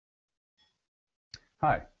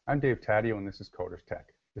Hi, I'm Dave Taddeo, and this is Coders Tech.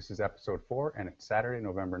 This is episode 4, and it's Saturday,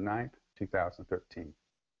 November 9th, 2013.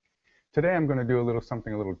 Today I'm going to do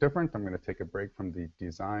something a little different. I'm going to take a break from the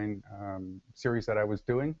design series that I was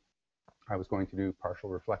doing. I was going to do partial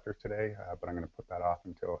reflectors today, but I'm going to put that off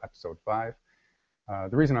until episode 5.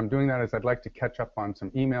 The reason I'm doing that is I'd like to catch up on some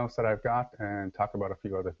emails that I've got and talk about a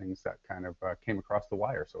few other things that kind of came across the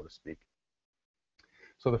wire, so to speak.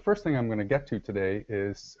 So the first thing I'm going to get to today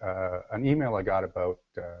is an email I got about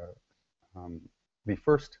the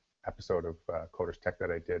first episode of Coders Tech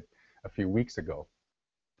that I did a few weeks ago.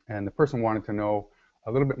 And the person wanted to know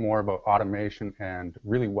a little bit more about automation and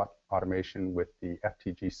really what automation with the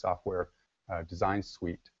FTG Software design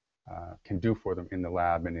suite can do for them in the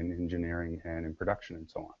lab and in engineering and in production and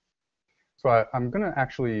so on. So I'm going to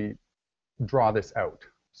actually draw this out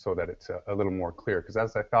so that it's a little more clear, because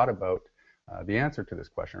as I thought about the answer to this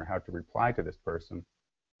question, or how to reply to this person,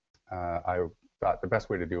 I thought the best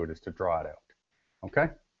way to do it is to draw it out. Okay?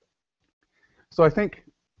 So I think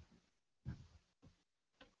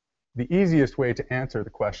the easiest way to answer the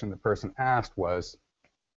question the person asked was,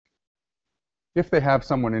 if they have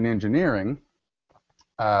someone in engineering,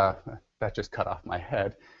 that just cut off my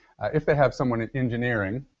head. If they have someone in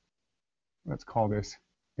engineering, let's call this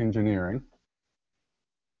engineering,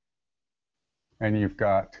 and you've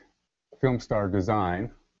got FilmStar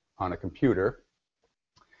design on a computer,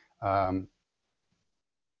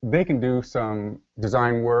 they can do some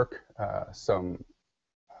design work, some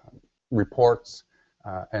reports,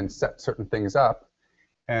 and set certain things up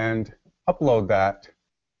and upload that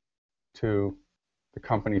to the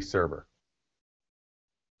company server.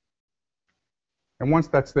 And once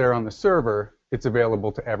that's there on the server, it's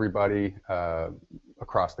available to everybody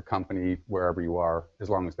across the company, wherever you are, as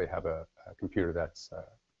long as they have a computer that's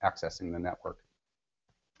accessing the network.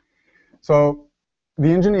 So the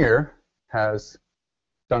engineer has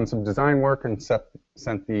done some design work and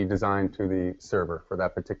sent the design to the server for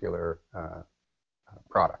that particular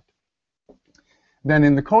product. Then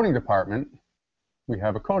in the coding department, we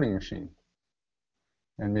have a coding machine.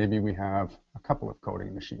 And maybe we have a couple of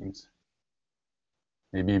coding machines.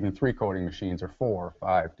 Maybe even 3 coding machines, or 4 or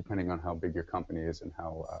 5, depending on how big your company is and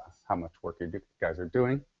how much work you guys are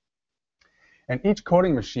doing. And each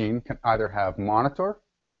coding machine can either have monitor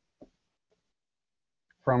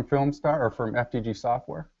from FilmStar or from FTG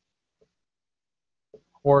Software,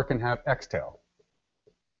 or it can have XTAL.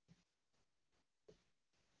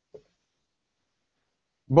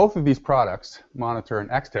 Both of these products, monitor and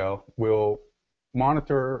XTAL, will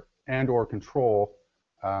monitor and or control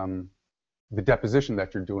the deposition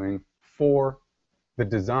that you're doing for the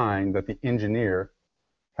design that the engineer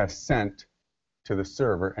has sent to the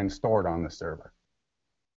server and stored on the server.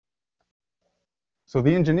 So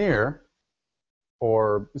the engineer,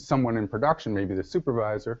 or someone in production, maybe the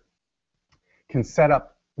supervisor, can set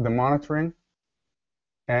up the monitoring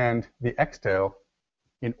and the XTAL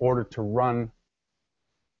in order to run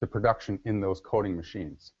the production in those coding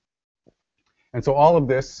machines. And so all of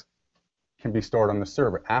this can be stored on the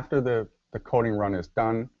server. After the coding run is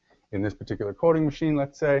done in this particular coding machine,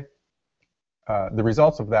 let's say, the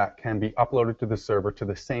results of that can be uploaded to the server to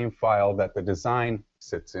the same file that the design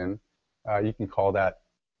sits in. You can call that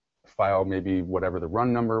file maybe whatever the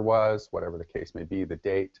run number was, whatever the case may be, the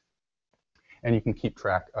date. And you can keep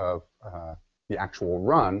track of the actual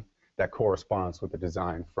run that corresponds with the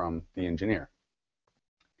design from the engineer.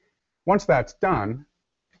 Once that's done,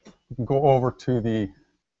 you can go over to the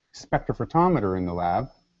spectrophotometer in the lab,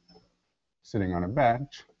 sitting on a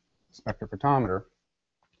bench, spectrophotometer,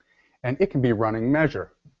 and it can be running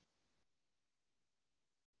Measure.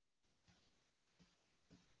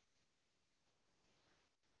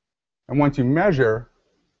 And once you measure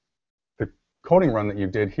the coding run that you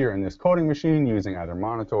did here in this coding machine using either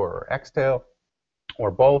monitor or XTAL or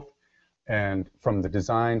both, and from the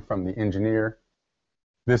design from the engineer,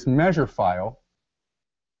 this Measure file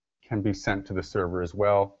can be sent to the server as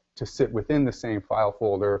well to sit within the same file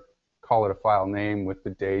folder, call it a file name with the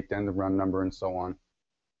date and the run number and so on.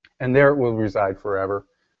 And there it will reside forever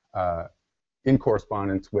in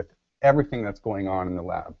correspondence with everything that's going on in the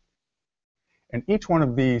lab. And each one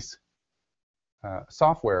of these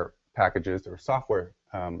software packages or software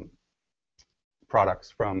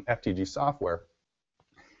products from FTG Software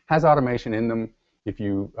has automation in them. If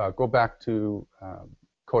you go back to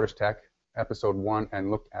Coders Tech episode 1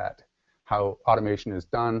 and look at how automation is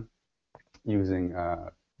done using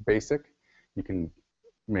BASIC, you can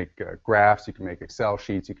make graphs, you can make Excel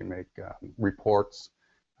sheets, you can make reports,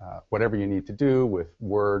 whatever you need to do with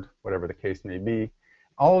Word, whatever the case may be.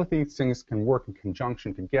 All of these things can work in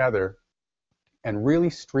conjunction together and really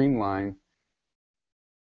streamline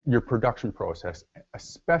your production process,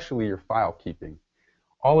 especially your file keeping.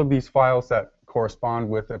 All of these files that correspond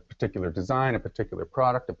with a particular design, a particular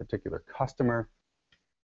product, a particular customer.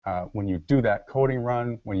 When you do that coding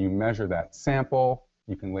run, when you measure that sample,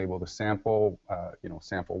 you can label the sample,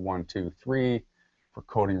 sample 1, 2, 3 for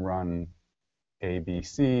coding run A, B,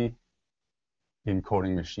 C. In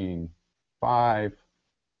coding machine 5,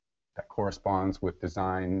 that corresponds with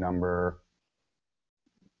design number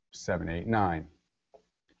 7, 8, 9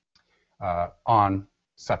 on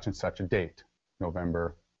such and such a date,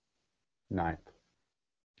 November 9th.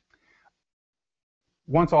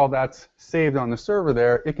 Once all that's saved on the server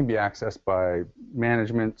there, it can be accessed by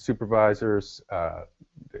management, supervisors, the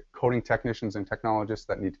coding technicians and technologists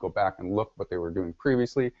that need to go back and look what they were doing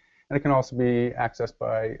previously. And it can also be accessed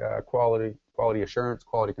by quality assurance,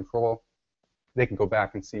 quality control. They can go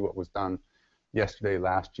back and see what was done yesterday,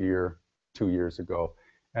 last year, 2 years ago.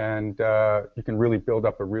 And you can really build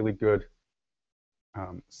up a really good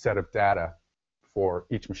set of data for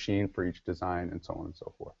each machine, for each design, and so on and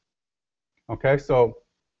so forth. Okay, so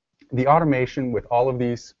the automation with all of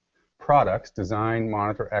these products, design,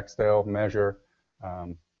 monitor, XTAL, measure,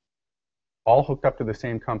 all hooked up to the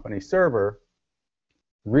same company server,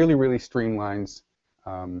 really, really streamlines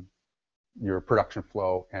your production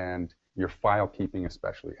flow and your file keeping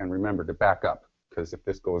especially. And remember to back up, because if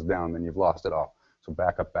this goes down, then you've lost it all. So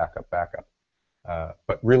back up, back up, back up.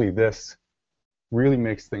 But really, this really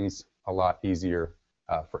makes things a lot easier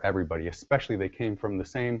for everybody, especially they came from the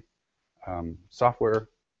same software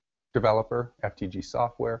developer, FTG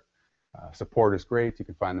Software. Support is great. You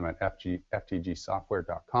can find them at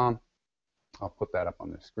ftgsoftware.com. I'll put that up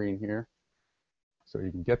on the screen here so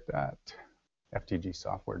you can get that,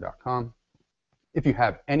 ftgsoftware.com. If you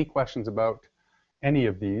have any questions about any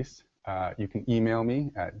of these, you can email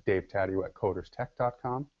me at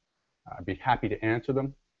davetadeo@coderstech.com. I'd be happy to answer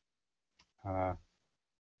them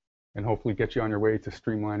and hopefully get you on your way to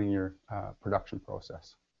streamlining your production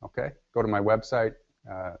process. Okay, go to my website,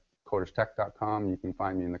 coderstech.com. You can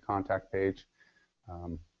find me in the contact page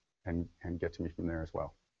and get to me from there as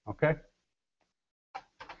well. Okay?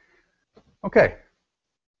 Okay.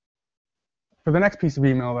 For the next piece of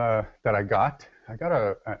email that I got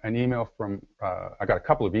an email from, I got a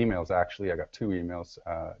couple of emails actually. I got 2 emails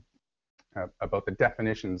about the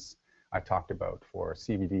definitions I talked about for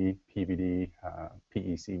CVD, PVD,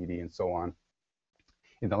 PE-CVD, and so on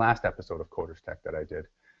in the last episode of Coders Tech that I did.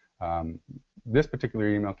 This particular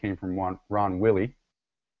email came from Ron Willey,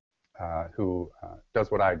 who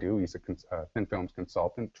does what I do. He's a thin films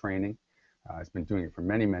consultant, training. He's been doing it for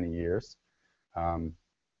many, many years.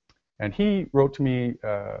 And he wrote to me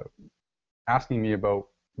asking me about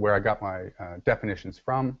where I got my definitions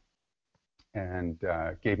from, and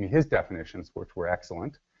gave me his definitions, which were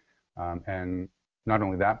excellent. And not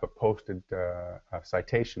only that, but posted a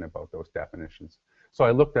citation about those definitions. So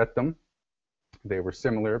I looked at them. They were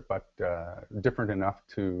similar, but different enough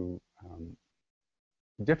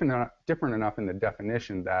different enough in the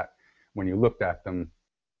definition that when you looked at them,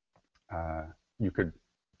 you could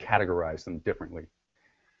categorize them differently.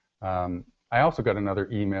 I also got another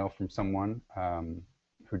email from someone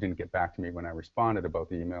who didn't get back to me when I responded about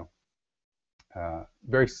the email.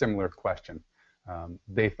 Very similar question.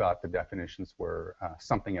 They thought the definitions were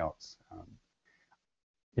something else.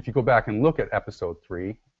 If you go back and look at episode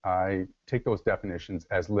 3, I take those definitions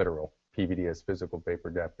as literal. PVD as physical vapor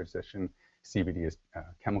deposition, CVD as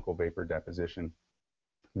chemical vapor deposition.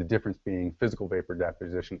 The difference being physical vapor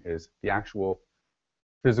deposition is the actual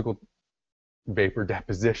physical vapor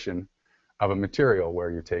deposition of a material where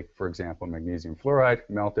you take, for example, magnesium fluoride,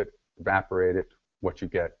 melt it, evaporate it. What you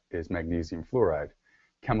get is magnesium fluoride.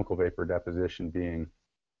 Chemical vapor deposition being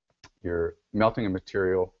you're melting a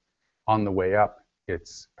material on the way up.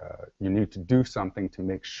 It's you need to do something to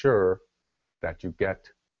make sure that you get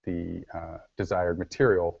the desired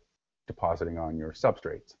material depositing on your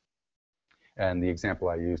substrates. And the example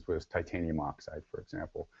I used was titanium oxide, for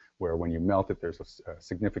example, where when you melt it, there's a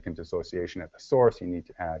significant dissociation at the source. You need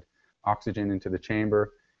to add oxygen into the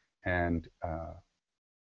chamber, and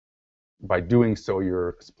by doing so,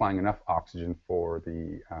 you're supplying enough oxygen for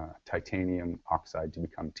the titanium oxide to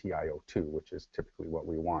become TiO2, which is typically what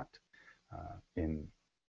we want in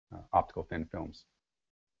optical thin films.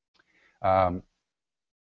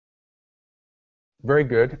 Very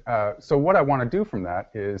good. So what I want to do from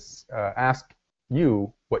that is ask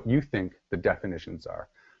you what you think the definitions are.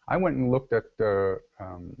 I went and looked at the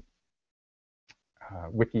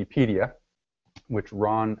Wikipedia, which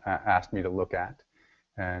Ron asked me to look at,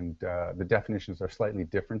 and the definitions are slightly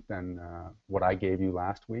different than what I gave you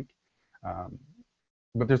last week.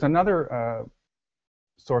 But there's another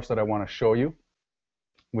source that I want to show you,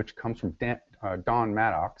 which comes from Don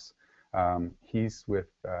Maddox. He's with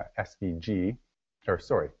SVC,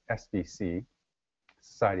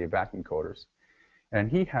 Society of Vacuum Coaters. And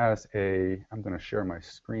he has I'm going to share my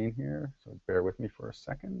screen here, so bear with me for a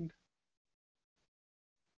second.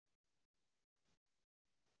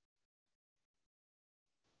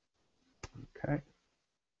 Okay.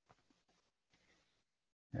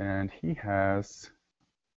 And he has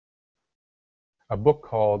a book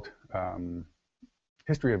called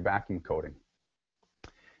History of Vacuum Coating.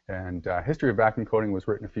 And History of Vacuum Coating was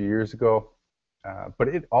written a few years ago, but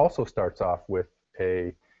it also starts off with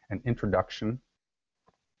an introduction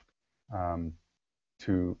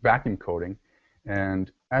to vacuum coating.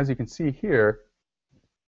 And as you can see here,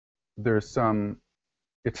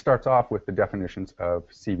 it starts off with the definitions of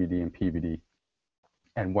CVD and PVD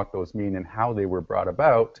and what those mean and how they were brought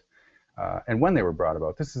about and when they were brought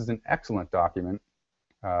about. This is an excellent document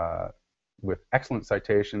with excellent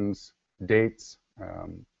citations, dates,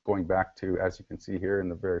 going back to, as you can see here in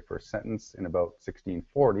the very first sentence, in about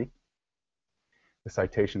 1640. The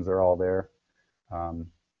citations are all there.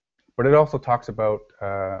 But it also talks about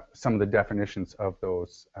some of the definitions of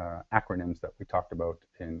those acronyms that we talked about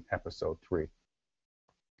in episode 3.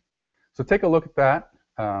 So take a look at that.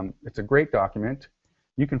 It's a great document.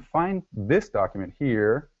 You can find this document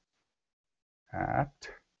here at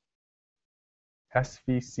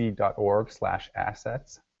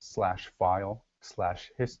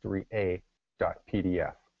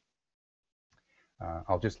svc.org/assets/file/history-a.pdf.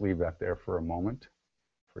 I'll just leave that there for a moment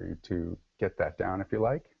for you to get that down if you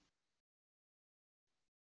like.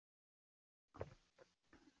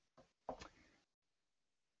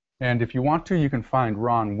 And if you want to, you can find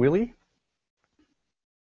Ron Willey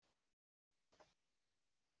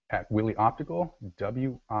at Willey Optical,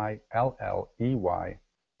 WILLEY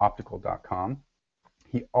optical.com.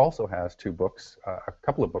 He also has 2 books, a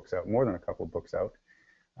couple of books out, more than a couple of books out.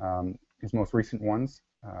 His most recent ones,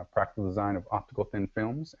 Practical Design of Optical Thin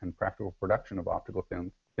Films and Practical Production of Optical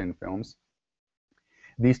Thin Films.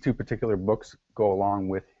 These 2 particular books go along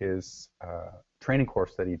with his training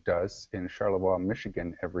course that he does in Charlevoix,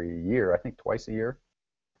 Michigan every year, I think twice a year.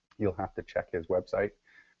 You'll have to check his website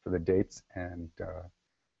for the dates and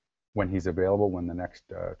when he's available, when the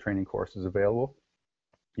next training course is available.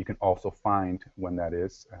 You can also find when that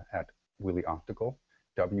is at Willey Optical,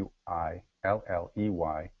 WILLEY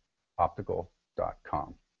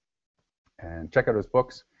optical.com. And check out his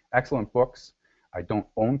books, excellent books. I don't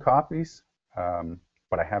own copies,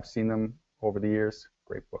 but I have seen them over the years,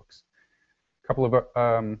 great books. A couple of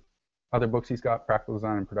other books he's got, Practical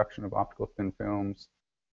Design and Production of Optical Thin Films,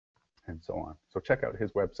 and so on. So check out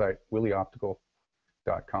his website,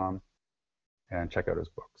 willeyoptical.com, and check out his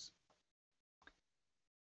books.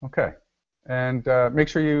 Okay, and make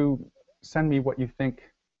sure you send me what you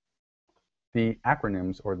think the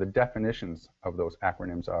acronyms or the definitions of those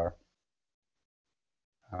acronyms are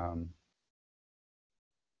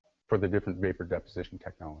for the different vapor deposition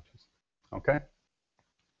technologies. Okay?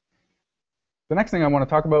 The next thing I want to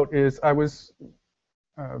talk about is I was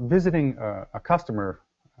visiting a customer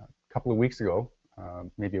a couple of weeks ago,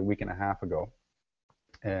 maybe a week and a half ago,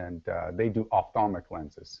 and they do ophthalmic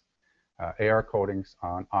lenses, AR coatings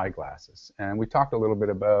on eyeglasses. And we talked a little bit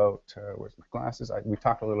about, where's my glasses? We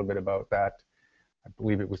talked a little bit about that. I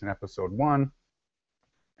believe it was in episode 1.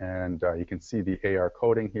 And you can see the AR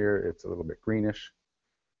coating here. It's a little bit greenish.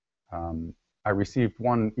 I received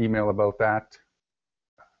one email about that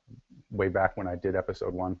way back when I did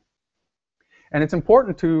episode 1. And it's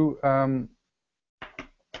important to an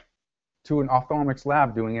ophthalmics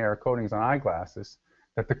lab doing AR coatings on eyeglasses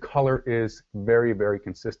that the color is very, very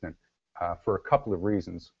consistent for a couple of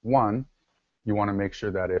reasons. One, you want to make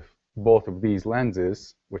sure that if both of these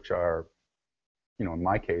lenses, which are, in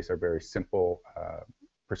my case, are very simple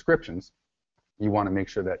prescriptions, you want to make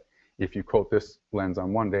sure that if you coat this lens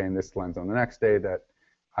on one day and this lens on the next day, that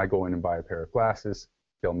I go in and buy a pair of glasses,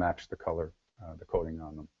 they'll match the color, the coating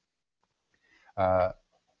on them.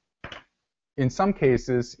 In some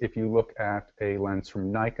cases, if you look at a lens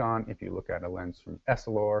from Nikon, if you look at a lens from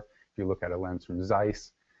Essilor, if you look at a lens from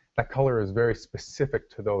Zeiss, that color is very specific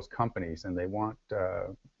to those companies, and they want,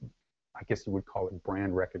 I guess you would call it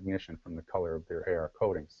brand recognition from the color of their AR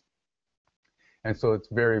coatings. And so it's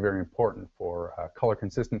very, very important for color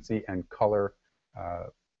consistency and color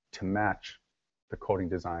to match the coating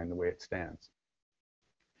design the way it stands.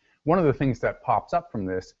 One of the things that pops up from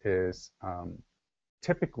this is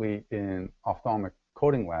typically in ophthalmic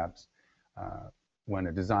coating labs, when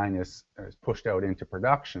a design is pushed out into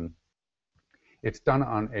production, it's done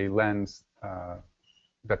on a lens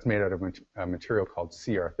that's made out of a material called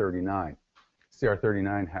CR39.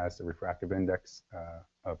 CR39 has a refractive index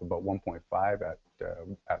of about 1.5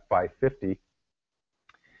 at 550.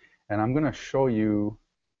 And I'm going to show you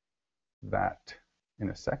that in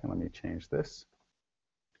a second. Let me change this.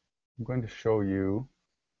 I'm going to show you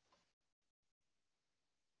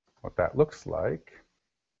what that looks like.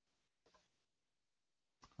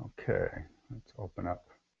 Okay, let's open up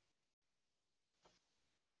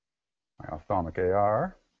my ophthalmic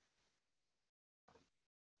AR.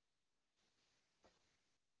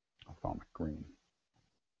 Ophthalmic green.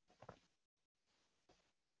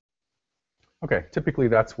 Okay, typically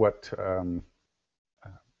that's what an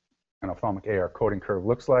ophthalmic AR coating curve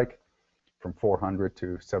looks like, from 400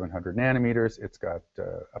 to 700 nanometers. It's got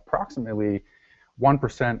approximately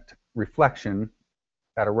 1% reflection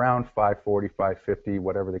at around 540, 550,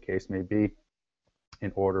 whatever the case may be,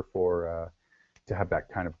 in order for to have that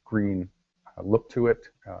kind of green look to it.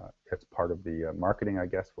 It's part of the marketing, I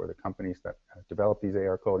guess, for the companies that develop these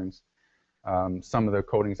AR coatings. Some of the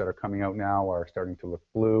coatings that are coming out now are starting to look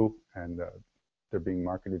blue, and they're being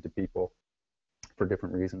marketed to people for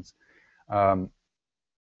different reasons.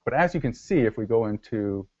 But as you can see, if we go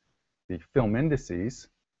into the film indices,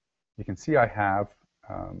 you can see I have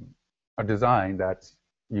a design that's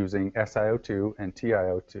using SiO2 and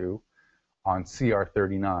TiO2 on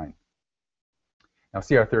CR39. Now,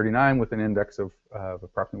 CR39 with an index of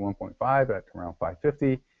approximately 1.5 at around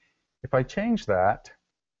 550. If I change that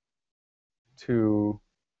to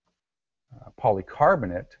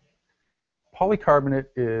polycarbonate, polycarbonate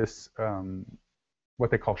is what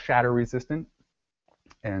they call shatter resistant.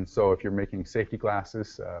 And so if you're making safety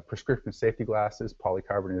glasses, prescription safety glasses,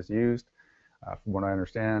 polycarbonate is used. From what I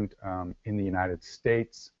understand, in the United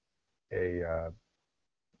States,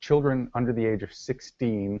 children under the age of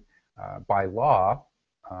 16, by law,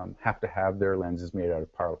 have to have their lenses made out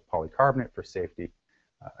of polycarbonate for safety,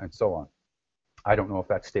 and so on. I don't know if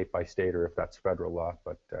that's state by state or if that's federal law,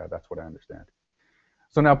 but that's what I understand.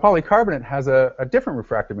 So now polycarbonate has a different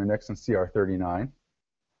refractive index than CR39.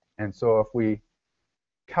 And so if we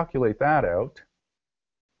calculate that out,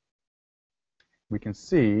 we can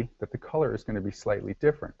see that the color is going to be slightly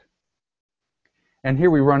different. And here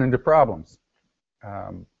we run into problems.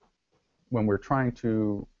 When we're trying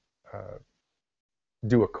to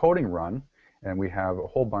do a coating run, and we have a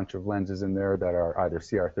whole bunch of lenses in there that are either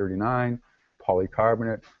CR39,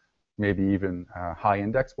 polycarbonate, maybe even high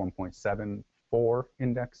index, 1.74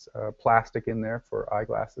 index plastic in there for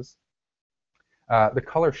eyeglasses, the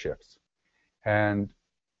color shifts. And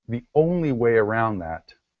the only way around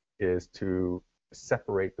that is to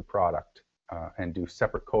separate the product and do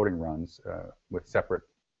separate coating runs with separate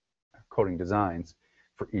coating designs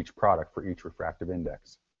for each product, for each refractive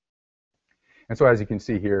index. And so as you can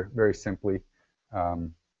see here, very simply,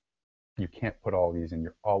 you can't put all these in.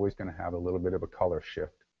 You're always going to have a little bit of a color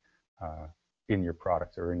shift in your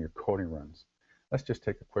products or in your coating runs. Let's just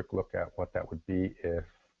take a quick look at what that would be if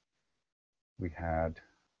we had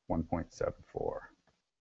 1.74.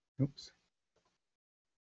 Oops.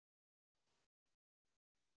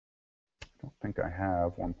 I don't think I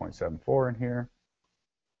have 1.74 in here.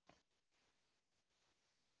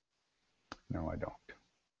 No, I don't.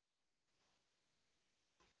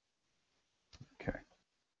 Okay,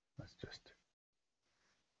 let's just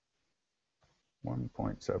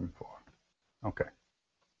 1.74. Okay.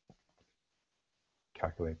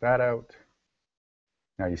 Calculate that out.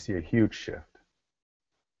 Now you see a huge shift.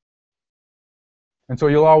 And so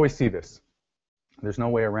you'll always see this. There's no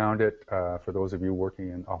way around it. For those of you working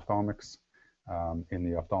in ophthalmics, in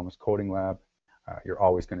the ophthalmics coating lab, you're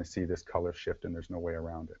always going to see this color shift, and there's no way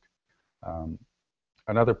around it.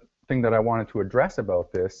 Another thing that I wanted to address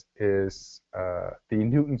about this is the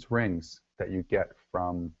Newton's rings that you get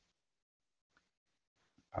from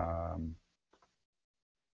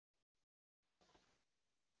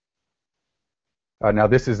now,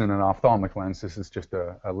 this isn't an ophthalmic lens. This is just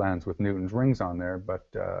a lens with Newton's rings on there. But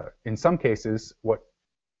in some cases, what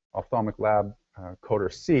ophthalmic lab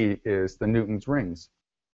coaters see is the Newton's rings.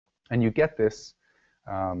 And you get this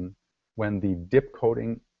when the dip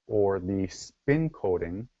coating or the spin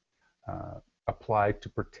coating applied to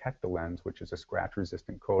protect the lens, which is a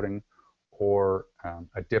scratch-resistant coating, or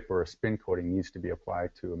a dip or a spin coating needs to be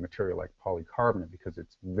applied to a material like polycarbonate because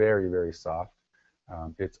it's very, very soft.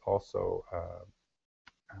 It's also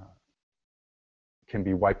can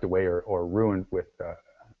be wiped away or ruined with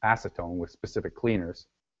acetone, with specific cleaners.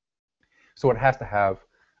 So it has to have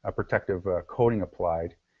a protective coating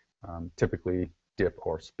applied, typically dip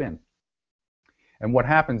or spin. And what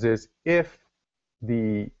happens is if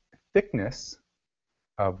the thickness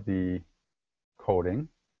of the coating,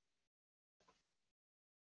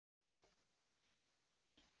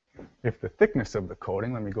 if the thickness of the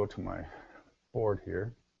coating, let me go to my board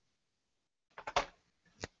here.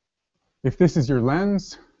 If this is your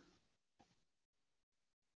lens,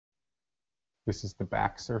 this is the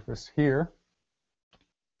back surface here,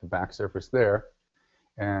 the back surface there,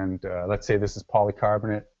 and let's say this is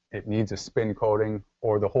polycarbonate, it needs a spin coating,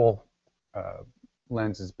 or the whole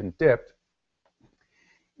lens has been dipped.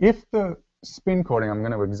 If the spin coating, I'm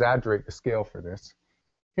going to exaggerate the scale for this,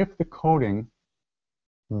 if the coating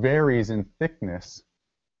varies in thickness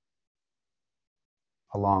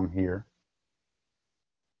along here,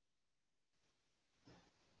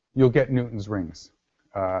 you'll get Newton's rings.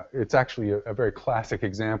 It's actually a very classic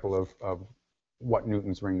example of what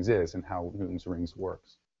Newton's rings is and how Newton's rings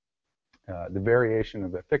works. The variation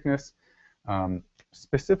of the thickness,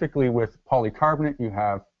 specifically with polycarbonate, you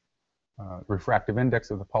have refractive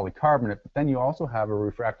index of the polycarbonate, but then you also have a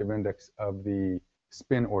refractive index of the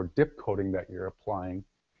spin or dip coating that you're applying.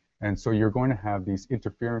 And so you're going to have these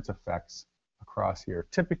interference effects across here.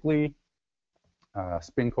 Typically,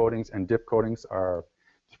 spin coatings and dip coatings are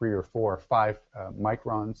 3 or 4 or 5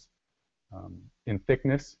 microns in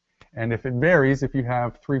thickness. And if it varies, if you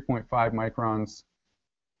have 3.5 microns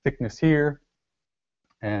thickness here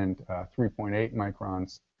and 3.8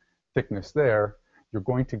 microns thickness there, you're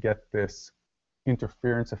going to get this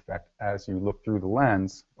interference effect as you look through the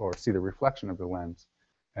lens or see the reflection of the lens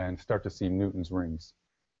and start to see Newton's rings.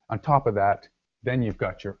 On top of that, then you've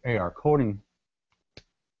got your AR coating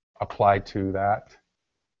applied to that.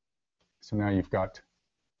 So now you've got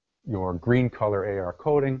your green color AR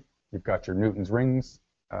coating, you've got your Newton's rings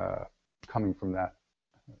coming from that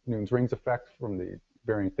Newton's rings effect from the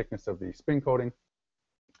varying thickness of the spin coating,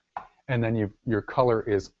 and then your color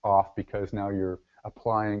is off because now you're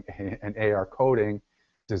applying an AR coating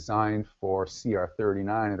designed for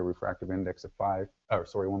CR39 at a refractive index of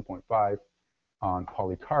 1.5 on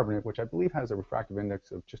polycarbonate, which I believe has a refractive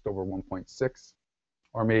index of just over 1.6,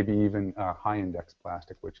 or maybe even a high index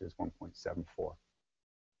plastic, which is 1.74.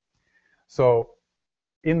 So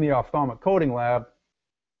in the ophthalmic coating lab,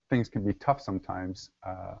 things can be tough sometimes,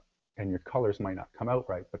 and your colors might not come out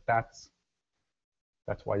right, but that's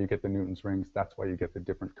why you get the Newton's rings. That's why you get the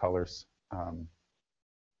different colors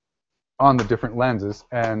on the different lenses,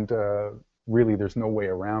 and really there's no way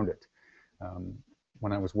around it.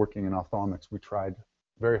 When I was working in ophthalmics, we tried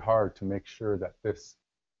very hard to make sure that this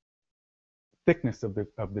thickness of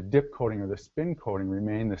the dip coating or the spin coating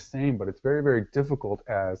remained the same, but it's very, very difficult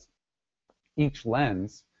as each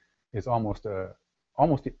lens is almost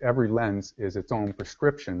every lens is its own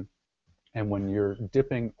prescription, and when you're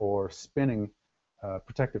dipping or spinning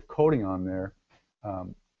protective coating on there,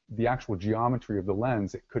 the actual geometry of the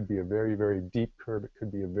lens, it could be a very, very deep curve, it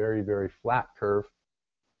could be a very, very flat curve,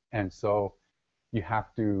 and so you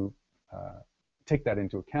have to take that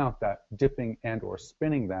into account, that dipping and or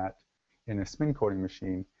spinning that in a spin coating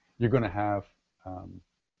machine, you're going to have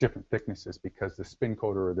different thicknesses because the spin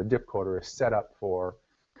coater or the dip coater is set up for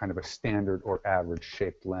kind of a standard or average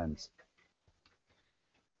shaped lens.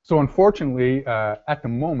 So unfortunately, at the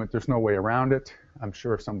moment, there's no way around it. I'm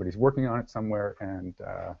sure somebody's working on it somewhere, and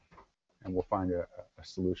we'll find a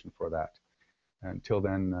solution for that. Until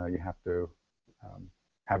then, you have to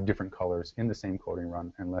have different colors in the same coating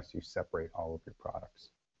run unless you separate all of your products.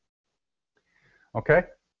 Okay?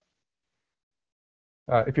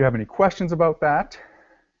 If you have any questions about that,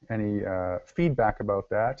 any feedback about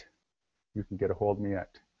that, you can get a hold of me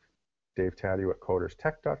at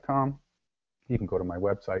davetadeo@coderstech.com. You can go to my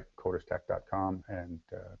website, coderstech.com, and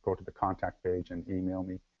go to the contact page and email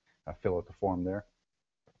me, fill out the form there.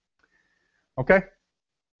 Okay,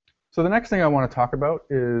 so the next thing I want to talk about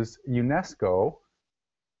is UNESCO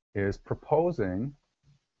is proposing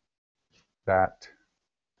that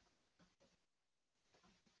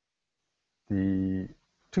the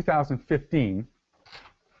 2015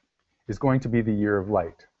 is going to be the year of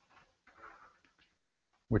light,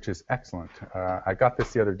 which is excellent. I got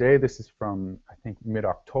this the other day. This is from, I think,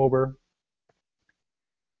 mid-October.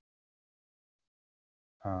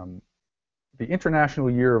 The International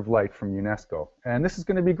Year of Light from UNESCO. And this is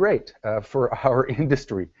going to be great for our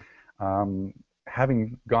industry.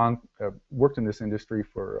 Having worked in this industry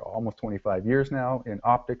for almost 25 years now in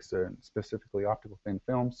optics, and specifically optical thin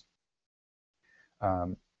films,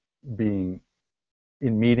 being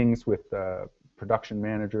in meetings with production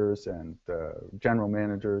managers and general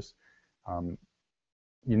managers,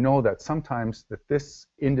 you know that sometimes that this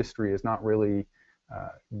industry is not really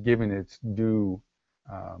given its due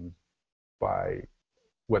by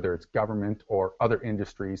whether it's government or other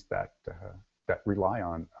industries that rely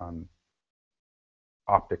on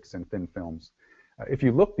optics and thin films. If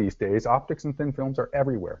you look these days, optics and thin films are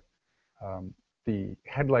everywhere. The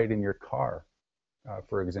headlight in your car,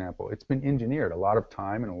 for example, it's been engineered. A lot of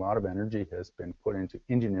time and a lot of energy has been put into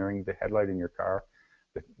engineering the headlight in your car,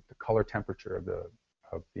 the color temperature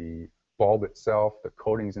of the bulb itself, the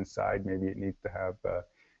coatings inside. Maybe it needs to have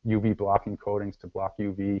UV blocking coatings to block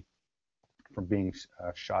UV from being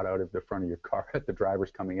shot out of the front of your car at the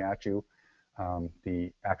drivers coming at you.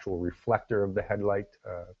 The actual reflector of the headlight,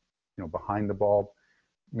 behind the bulb,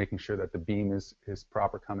 making sure that the beam is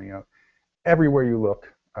proper coming out. Everywhere you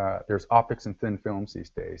look, there's optics and thin films these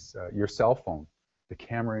days. Your cell phone, the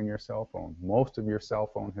camera in your cell phone. Most of your cell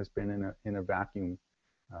phone has been in a vacuum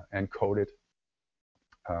and coated.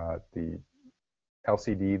 The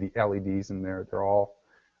LCD, the LEDs in there, they're all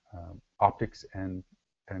optics and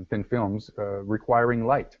thin films requiring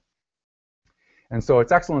light. And so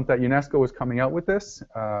it's excellent that UNESCO is coming out with this,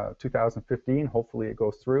 2015. Hopefully it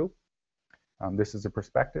goes through. This is a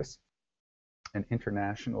prospectus, an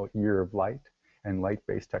International Year of Light and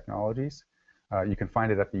Light-Based Technologies. You can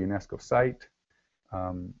find it at the UNESCO site.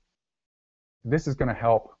 This is going to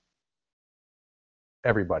help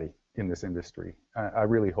everybody in this industry. I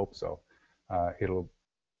really hope so. It'll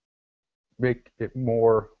make it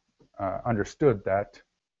more understood that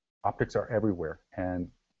optics are everywhere, and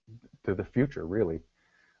to the future, really.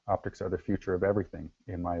 Optics are the future of everything,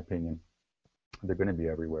 in my opinion. They're going to be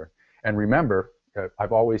everywhere. And remember,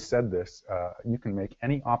 I've always said this, you can make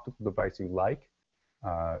any optical device you like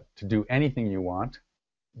to do anything you want,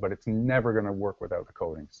 but it's never going to work without the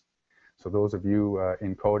coatings. So those of you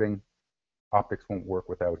in coding, optics won't work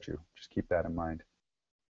without you. Just keep that in mind.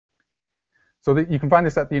 So you can find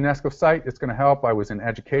this at the UNESCO site. It's going to help. I was in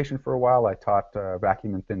education for a while. I taught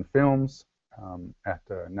vacuum and thin films at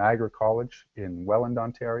Niagara College in Welland,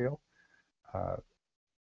 Ontario.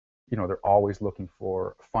 They're always looking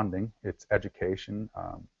for funding. It's education.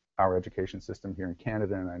 Our education system here in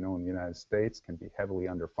Canada, and I know in the United States, can be heavily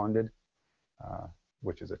underfunded,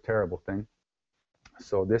 which is a terrible thing.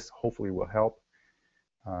 So this hopefully will help.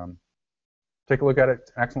 Take a look at it.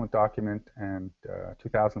 It's an excellent document, and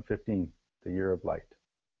 2015, the Year of Light.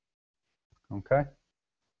 Okay.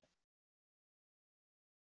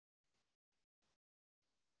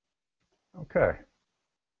 Okay.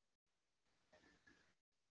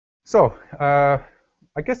 So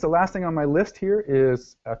I guess the last thing on my list here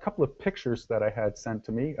is a couple of pictures that I had sent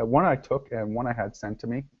to me. One I took and one I had sent to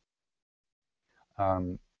me.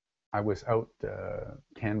 I was out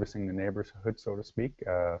canvassing the neighborhood, so to speak,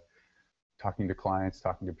 talking to clients,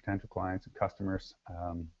 talking to potential clients and customers.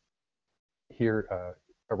 Here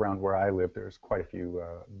around where I live, there's quite a few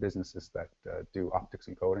businesses that do optics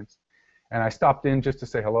and coatings. And I stopped in just to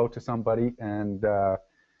say hello to somebody, and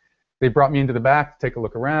they brought me into the back to take a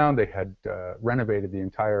look around. They had renovated the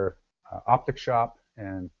entire optics shop,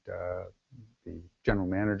 and the general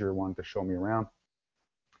manager wanted to show me around.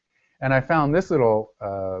 And I found this little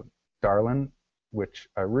darling, which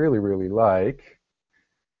I really, really like.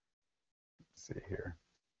 Let's see here.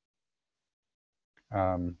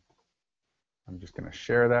 I'm just going to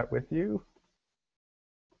share that with you.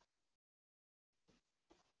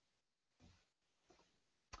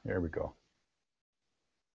 There we go.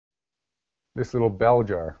 This little bell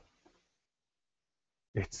jar.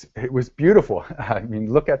 It was beautiful. I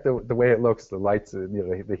mean, look at the way it looks. The lights,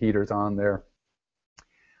 the heater's on there.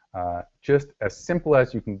 Just as simple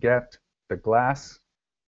as you can get. The glass,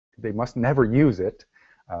 they must never use it.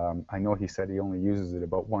 I know he said he only uses it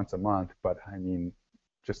about once a month, but I mean,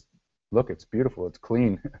 just look, it's beautiful, it's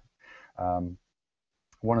clean.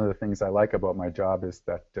 One of the things I like about my job is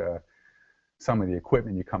that some of the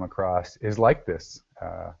equipment you come across is like this.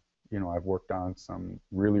 I've worked on some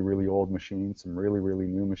really, really old machines, some really, really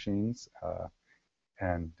new machines,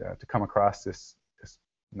 and to come across this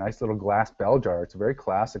nice little glass bell jar, it's very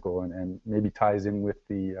classical and maybe ties in with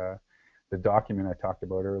the document I talked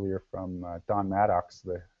about earlier from Don Maddox,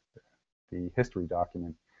 the history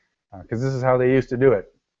document, because this is how they used to do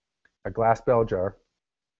it. A glass bell jar,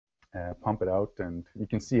 pump it out, and you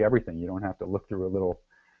can see everything. You don't have to look through a little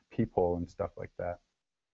peephole and stuff like that.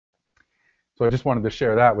 So I just wanted to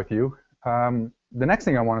share that with you. The next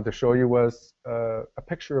thing I wanted to show you was a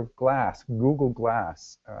picture of glass, Google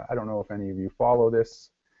Glass. I don't know if any of you follow this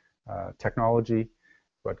technology,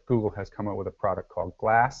 but Google has come out with a product called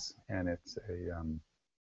Glass, and it's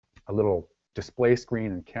a little display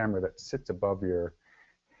screen and camera that sits above your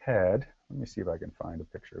head. Let me see if I can find a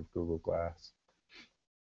picture of Google Glass.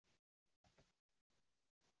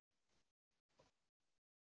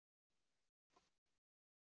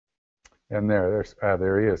 And there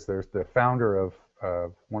he is. There's the founder of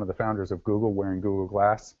one of the founders of Google wearing Google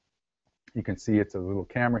Glass. You can see it's a little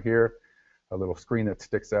camera here, a little screen that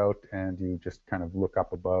sticks out, and you just kind of look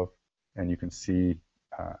up above, and you can see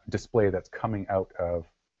a display that's coming out of,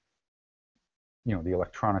 you know, the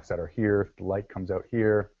electronics that are here. The light comes out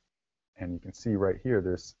here, and you can see right here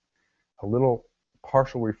there's a little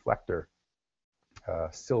partial reflector,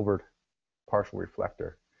 silvered partial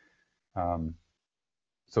reflector,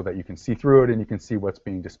 so that you can see through it and you can see what's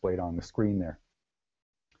being displayed on the screen there.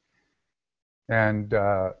 And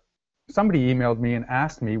somebody emailed me and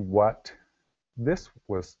asked me what this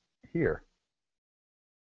was here.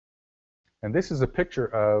 And this is a picture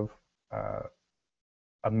of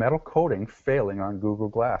a metal coating failing on Google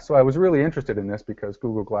Glass. So I was really interested in this because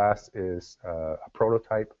Google Glass is a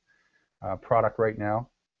prototype product right now.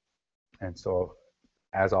 And so,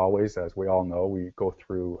 as always, as we all know, we go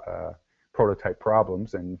through prototype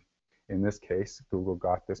problems. And in this case, Google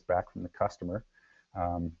got this back from the customer.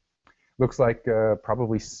 Looks like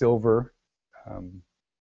probably silver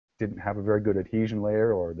didn't have a very good adhesion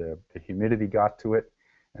layer, or the humidity got to it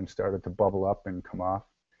and started to bubble up and come off.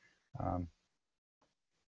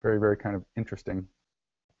 Very, very kind of interesting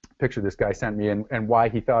picture this guy sent me, and why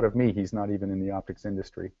he thought of me. He's not even in the optics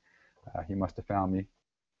industry. He must have found me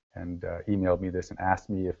and emailed me this and asked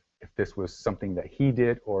me if this was something that he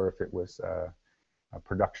did or if it was a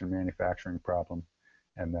production manufacturing problem,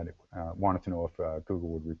 and that it wanted to know if Google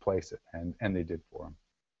would replace it, and they did for him.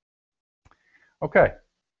 Okay,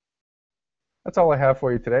 that's all I have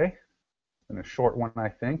for you today. It's been a short one, I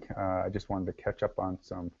think. I just wanted to catch up on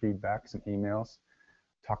some feedback, some emails,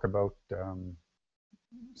 talk about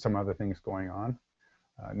some other things going on.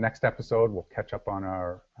 Next episode, we'll catch up on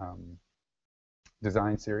our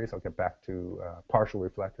design series. I'll get back to partial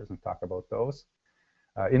reflectors and talk about those.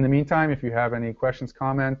 In the meantime, if you have any questions,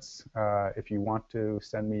 comments, if you want to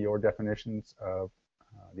send me your definitions of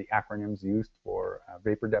the acronyms used for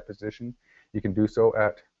vapor deposition, you can do so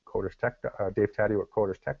at Dave Taddeo at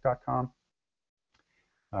coderstech.com.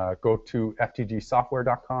 Go to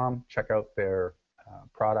ftgsoftware.com, check out their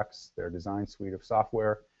products, their design suite of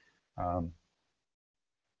software.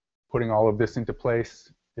 Putting all of this into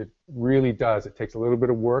place, it really does. It takes a little bit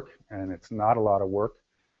of work, and it's not a lot of work,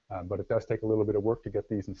 but it does take a little bit of work to get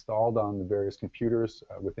these installed on the various computers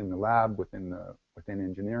within the lab, within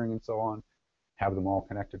engineering, and so on. Have them all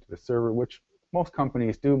connected to the server, which most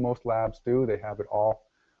companies do, most labs do. They have it all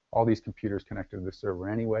these computers connected to the server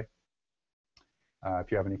anyway.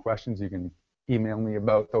 If you have any questions, you can email me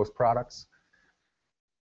about those products.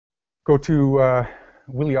 Go to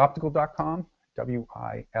willeyoptical.com,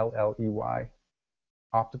 W-I-L-L-E-Y,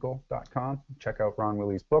 optical.com. Check out Ron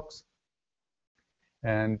Willey's books.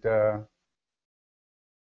 And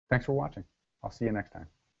thanks for watching. I'll see you next time.